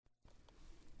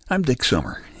I'm Dick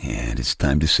Summer, and it's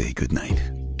time to say goodnight.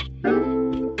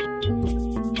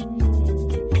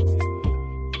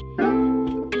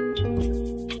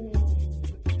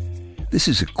 This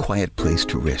is a quiet place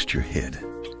to rest your head,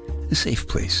 a safe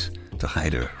place to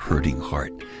hide a hurting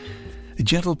heart, a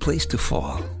gentle place to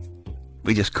fall.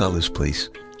 We just call this place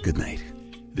goodnight.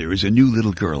 There is a new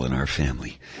little girl in our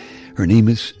family. Her name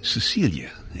is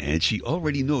Cecilia, and she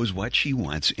already knows what she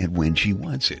wants and when she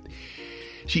wants it.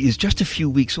 She is just a few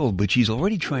weeks old, but she's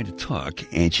already trying to talk,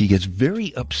 and she gets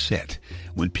very upset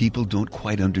when people don't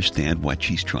quite understand what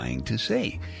she's trying to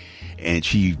say. And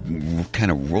she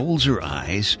kind of rolls her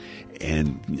eyes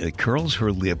and curls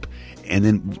her lip, and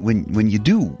then when you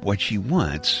do what she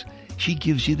wants, she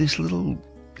gives you this little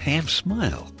half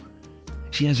smile.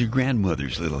 She has her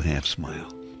grandmother's little half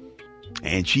smile.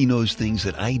 And she knows things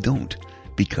that I don't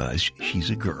because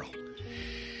she's a girl.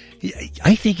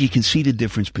 I think you can see the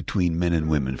difference between men and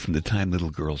women from the time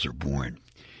little girls are born.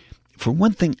 For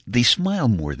one thing, they smile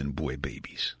more than boy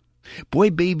babies. Boy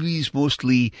babies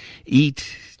mostly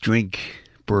eat, drink,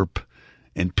 burp,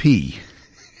 and pee.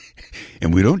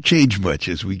 And we don't change much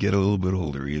as we get a little bit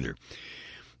older either.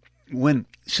 When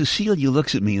Cecilia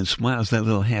looks at me and smiles that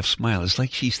little half smile, it's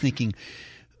like she's thinking,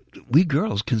 we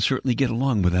girls can certainly get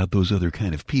along without those other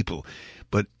kind of people.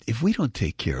 But if we don't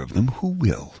take care of them, who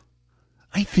will?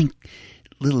 I think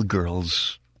little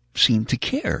girls seem to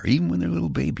care, even when they're little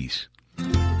babies.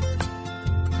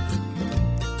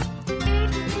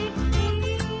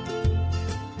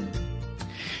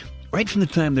 Right from the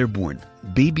time they're born,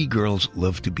 baby girls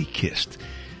love to be kissed.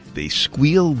 They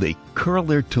squeal, they curl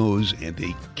their toes, and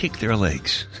they kick their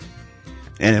legs.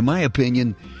 And in my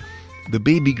opinion, the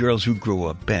baby girls who grow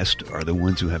up best are the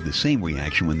ones who have the same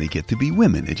reaction when they get to be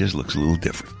women. It just looks a little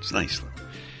different. It's nice, though.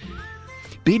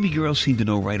 Baby girls seem to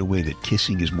know right away that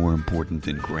kissing is more important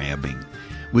than grabbing,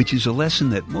 which is a lesson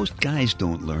that most guys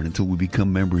don't learn until we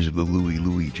become members of the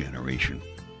Louie generation.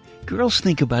 Girls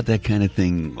think about that kind of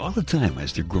thing all the time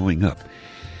as they're growing up.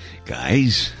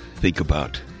 Guys think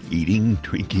about eating,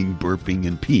 drinking, burping,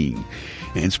 and peeing,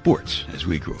 and sports as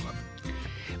we grow up.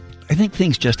 I think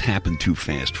things just happen too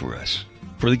fast for us,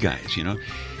 for the guys,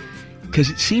 Because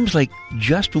it seems like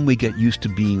just when we got used to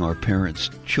being our parents'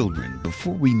 children,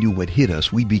 before we knew what hit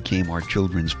us, we became our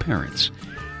children's parents.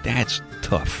 That's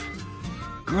tough.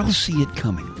 Girls see it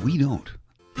coming. We don't.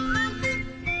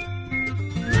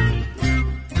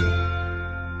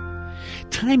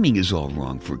 Timing is all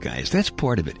wrong for guys. That's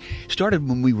part of it. Started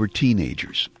when we were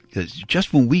teenagers. Because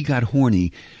just when we got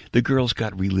horny, the girls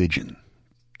got religion.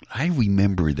 I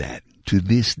remember that to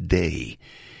this day.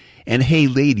 And hey,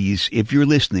 ladies, if you're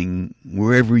listening,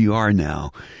 wherever you are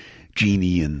now,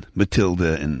 Jeannie and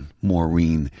Matilda and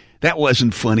Maureen, that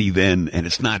wasn't funny then, and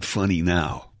it's not funny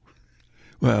now.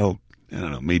 Well, I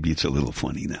don't know, maybe it's a little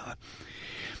funny now.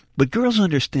 But girls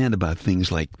understand about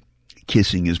things like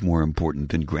kissing is more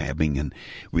important than grabbing, and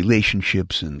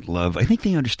relationships and love. I think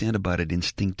they understand about it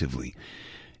instinctively,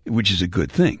 which is a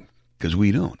good thing, because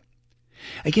we don't.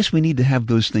 I guess we need to have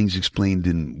those things explained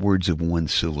in words of one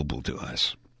syllable to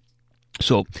us.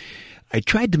 So I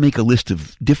tried to make a list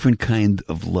of different kind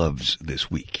of loves this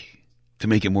week to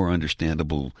make it more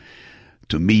understandable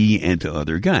to me and to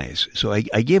other guys. So I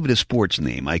gave it a sports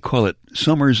name. I call it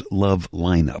Summer's Love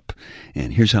Lineup.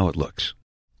 And here's how it looks.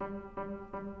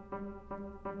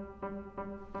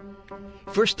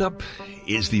 First up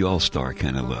is the all-star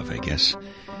kind of love, I guess.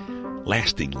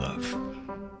 Lasting love.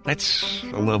 That's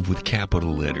a love with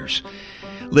capital letters.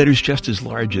 Letters just as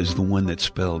large as the one that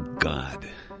spell God.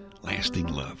 Lasting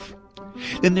love.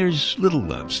 Then there's little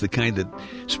loves, the kind that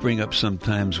spring up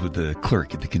sometimes with the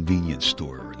clerk at the convenience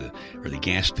store or the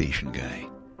gas station guy.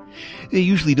 They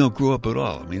usually don't grow up at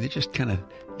all. I mean, they're just kind of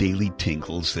daily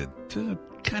tinkles that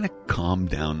kind of calm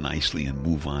down nicely and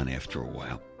move on after a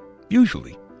while.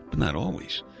 Usually, but not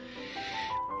always.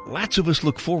 Lots of us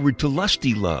look forward to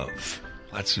lusty love.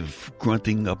 Lots of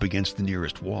grunting up against the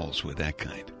nearest walls with that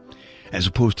kind. As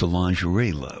opposed to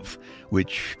lingerie love,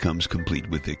 which comes complete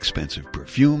with expensive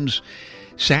perfumes,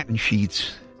 satin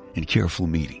sheets, and careful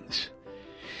meetings.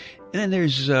 And then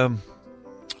there's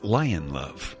lion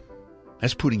love.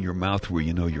 That's putting your mouth where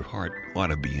you know your heart ought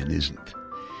to be and isn't.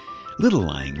 Little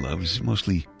lying love is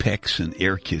mostly pecks and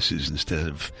air kisses instead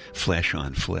of flesh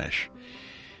on flesh.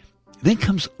 Then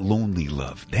comes lonely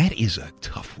love. That is a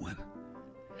tough one.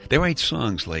 They write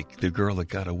songs like The Girl That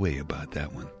Got Away about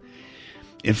that one.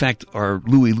 In fact, our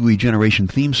Louie Generation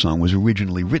theme song was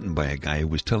originally written by a guy who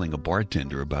was telling a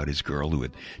bartender about his girl who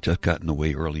had just gotten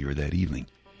away earlier that evening.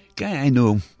 Guy I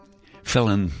know fell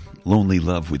in lonely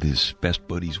love with his best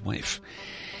buddy's wife.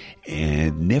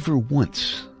 And never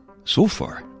once, so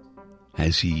far,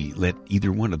 Has he let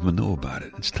either one of them know about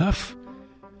it? It's tough.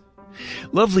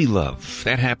 Lovely love,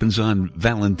 that happens on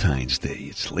Valentine's Day.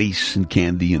 It's lace and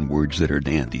candy and words that are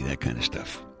dandy, that kind of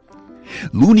stuff.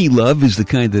 Loony love is the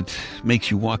kind that makes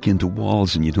you walk into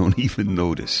walls and you don't even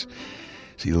notice.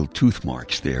 See little tooth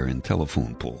marks there and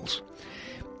telephone poles.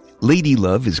 Lady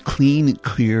love is clean,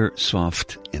 clear,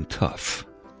 soft, and tough.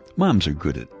 Moms are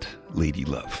good at lady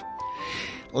love.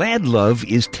 Lad love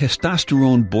is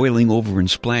testosterone boiling over and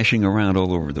splashing around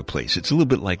all over the place. It's a little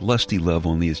bit like lusty love,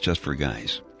 only it's just for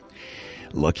guys.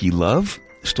 Lucky love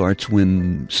starts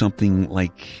when something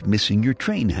like missing your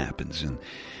train happens, and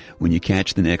when you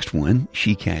catch the next one,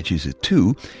 she catches it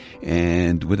too,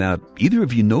 and without either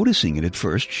of you noticing it at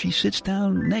first, she sits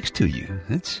down next to you.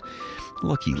 That's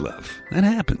lucky love. That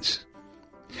happens.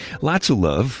 Lots of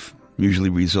love usually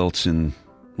results in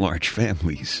large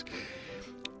families.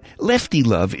 Lefty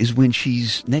love is when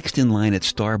she's next in line at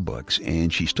Starbucks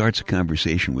and she starts a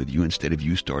conversation with you instead of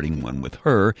you starting one with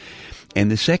her.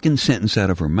 And the second sentence out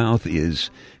of her mouth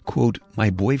is, quote, "My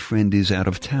boyfriend is out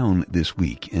of town this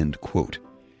week," end quote.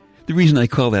 The reason I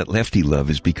call that lefty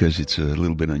love is because it's a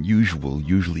little bit unusual.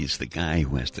 Usually it's the guy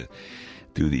who has to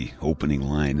do the opening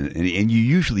line, and you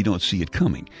usually don't see it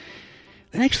coming.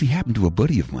 That actually happened to a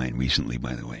buddy of mine recently,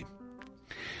 by the way.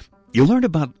 You'll learn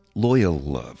about loyal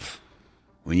love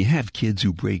when you have kids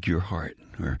who break your heart,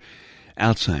 or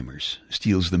Alzheimer's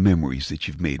steals the memories that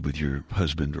you've made with your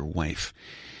husband or wife,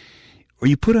 or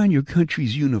you put on your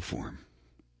country's uniform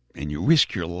and you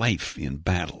risk your life in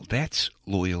battle. That's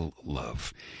loyal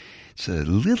love. It's a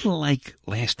little like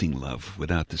lasting love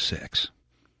without the sex.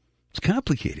 It's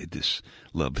complicated, this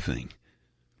love thing.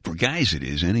 For guys it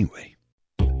is anyway.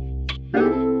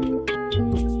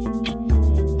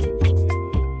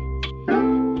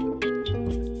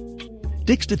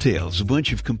 Dick's Details, a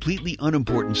bunch of completely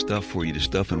unimportant stuff for you to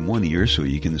stuff in one ear so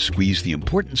you can squeeze the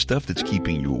important stuff that's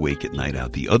keeping you awake at night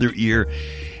out the other ear,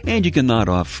 and you can nod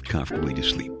off comfortably to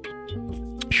sleep.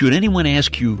 Should anyone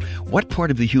ask you what part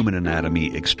of the human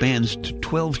anatomy expands to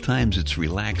 12 times its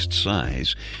relaxed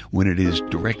size when it is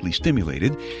directly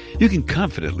stimulated, you can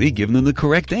confidently give them the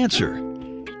correct answer.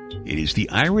 It is the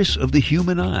iris of the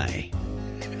human eye.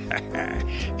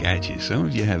 Gotcha. Some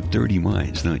of you have dirty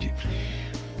minds, don't you?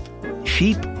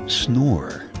 Sheep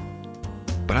snore,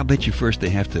 but I'll bet you first they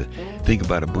have to think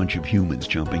about a bunch of humans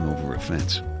jumping over a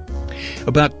fence.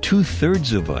 About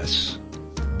 2/3 of us,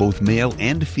 both male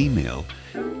and female,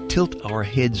 tilt our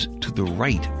heads to the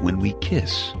right when we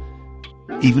kiss,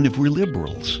 even if we're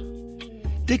liberals.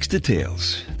 Dick's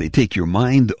Details. They take your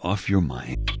mind off your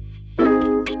mind.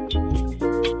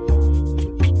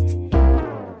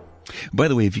 By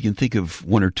the way, if you can think of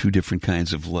one or two different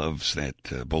kinds of loves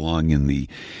that belong in the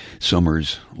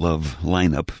Summer's Love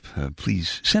lineup,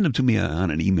 please send them to me on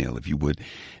an email if you would,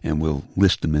 and we'll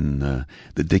list them in the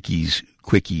Dickies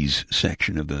Quickies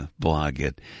section of the blog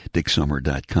at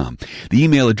dicksummer.com. The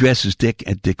email address is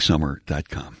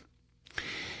dick@dicksummer.com.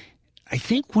 I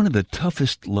think one of the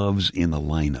toughest loves in the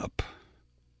lineup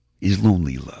is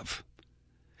lonely love.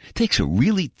 It takes a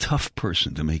really tough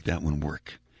person to make that one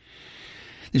work.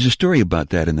 There's a story about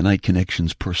that in the Night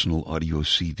Connections personal audio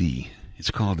CD.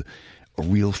 It's called A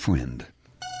Real Friend.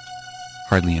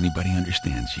 Hardly anybody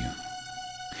understands you.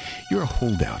 You're a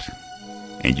holdout,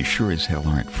 and you sure as hell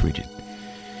aren't frigid.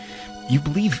 You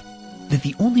believe that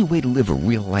the only way to live a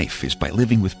real life is by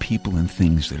living with people and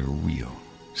things that are real.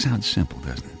 Sounds simple,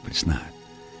 doesn't it? But it's not.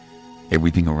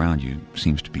 Everything around you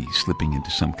seems to be slipping into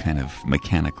some kind of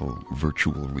mechanical,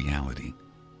 virtual reality.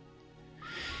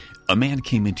 A man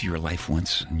came into your life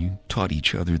once, and you taught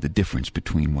each other the difference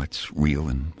between what's real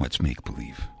and what's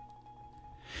make-believe.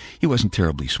 He wasn't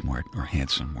terribly smart or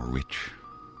handsome or rich.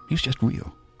 He was just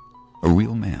real. A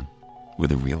real man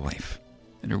with a real life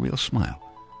and a real smile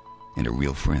and a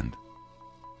real friend.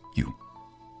 You.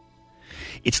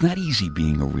 It's not easy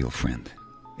being a real friend.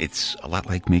 It's a lot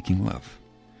like making love.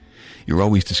 You're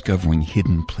always discovering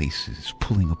hidden places,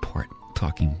 pulling apart,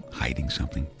 talking, hiding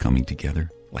something, coming together,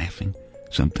 laughing,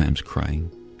 sometimes crying,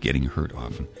 getting hurt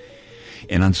often,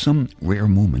 and on some rare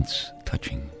moments,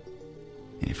 touching.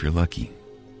 And if you're lucky,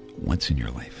 once in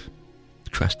your life,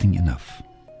 trusting enough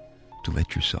to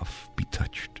let yourself be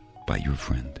touched by your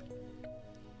friend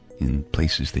in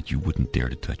places that you wouldn't dare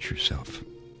to touch yourself.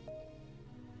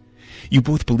 You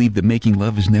both believe that making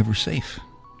love is never safe,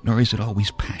 nor is it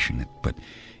always passionate, but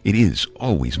it is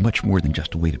always much more than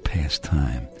just a way to pass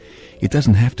time. It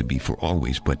doesn't have to be for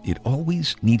always, but it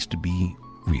always needs to be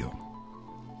real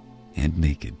and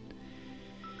naked.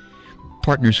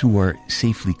 Partners who are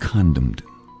safely condomed,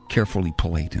 carefully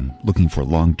polite, and looking for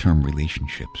long-term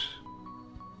relationships.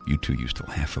 You two used to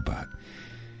laugh about.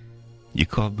 You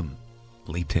called them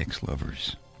latex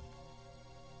lovers.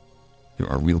 There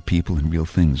are real people and real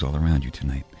things all around you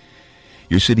tonight.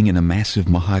 You're sitting in a massive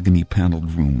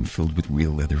mahogany-paneled room filled with real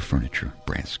leather furniture,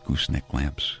 brass gooseneck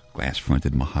lamps,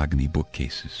 glass-fronted mahogany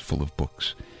bookcases full of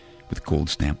books with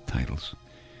gold-stamped titles.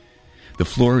 The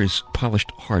floor is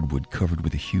polished hardwood covered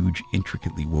with a huge,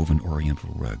 intricately woven oriental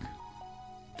rug.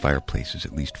 Fireplace is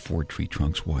at least 4 tree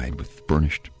trunks wide with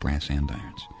burnished brass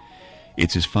andirons.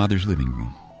 It's his father's living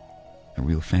room, a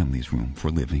real family's room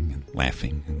for living and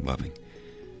laughing and loving.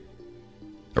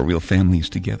 A real family is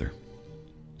together,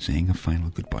 saying a final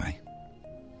goodbye.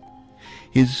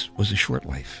 His was a short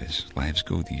life, as lives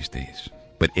go these days,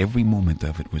 but every moment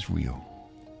of it was real,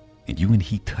 and you and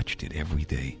he touched it every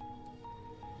day.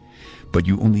 But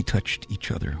you only touched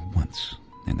each other once,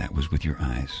 and that was with your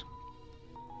eyes.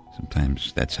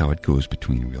 Sometimes that's how it goes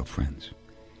between real friends.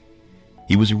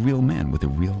 He was a real man with a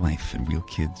real life and real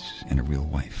kids and a real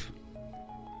wife.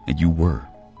 And you were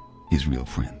his real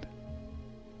friend.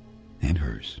 And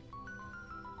hers.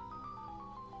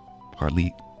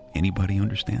 Hardly anybody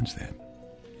understands that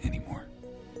anymore.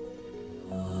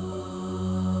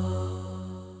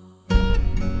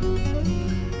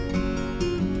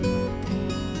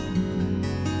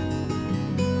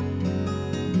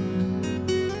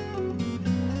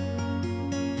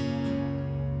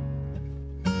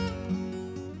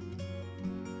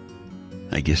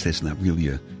 I guess that's not really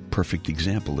a perfect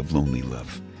example of lonely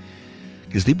love,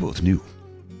 because they both knew.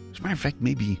 As a matter of fact,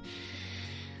 maybe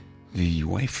the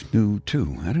wife knew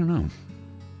too. I don't know.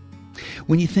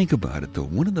 When you think about it, though,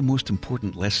 one of the most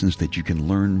important lessons that you can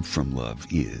learn from love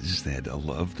is that a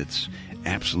love that's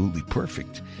absolutely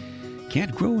perfect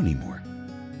can't grow anymore,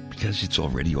 because it's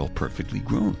already all perfectly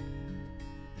grown.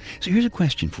 So here's a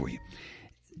question for you.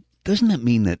 Doesn't that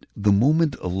mean that the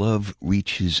moment a love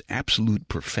reaches absolute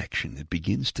perfection, it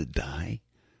begins to die?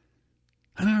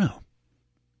 I don't know.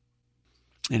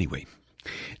 Anyway,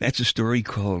 that's a story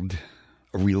called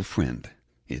A Real Friend.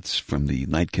 It's from the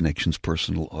Night Connections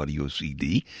personal audio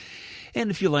CD. And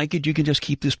if you like it, you can just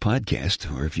keep this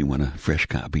podcast. Or if you want a fresh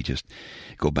copy, just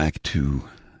go back to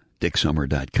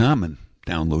dicksummer.com and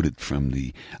download it from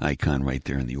the icon right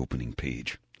there on the opening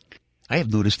page. I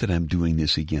have noticed that I'm doing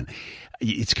this again.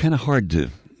 It's kind of hard to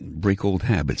break old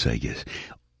habits, I guess.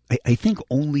 I think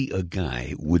only a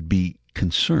guy would be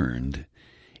concerned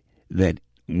that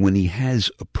when he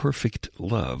has a perfect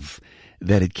love,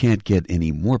 that it can't get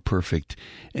any more perfect,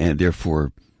 and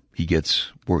therefore he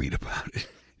gets worried about it.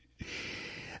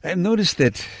 I've noticed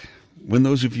that when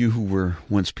those of you who were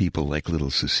once people like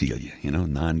little Cecilia,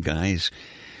 non-guys,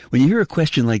 when you hear a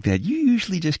question like that, you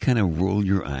usually just kind of roll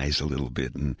your eyes a little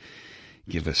bit and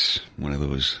give us one of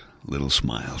those little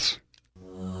smiles.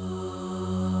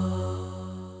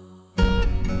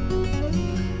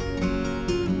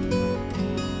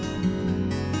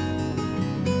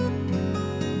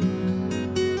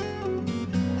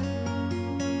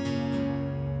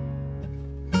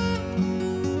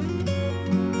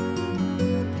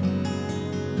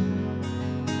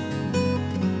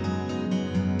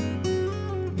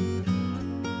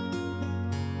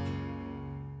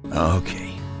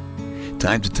 Okay,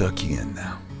 time to tuck you in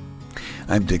now.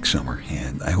 I'm Dick Summer,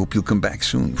 and I hope you'll come back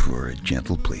soon for a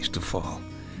gentle place to fall.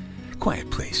 Quiet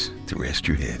place to rest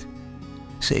your head.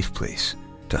 Safe place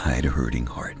to hide a hurting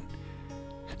heart.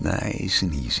 Nice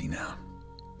and easy now.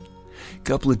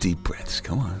 Couple of deep breaths,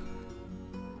 come on.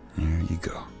 There you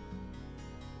go.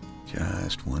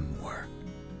 Just one more.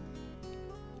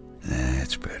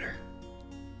 That's better.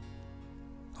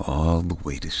 All the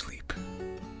way to sleep.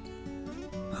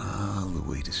 All the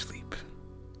way to sleep.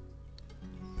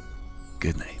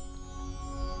 Good night.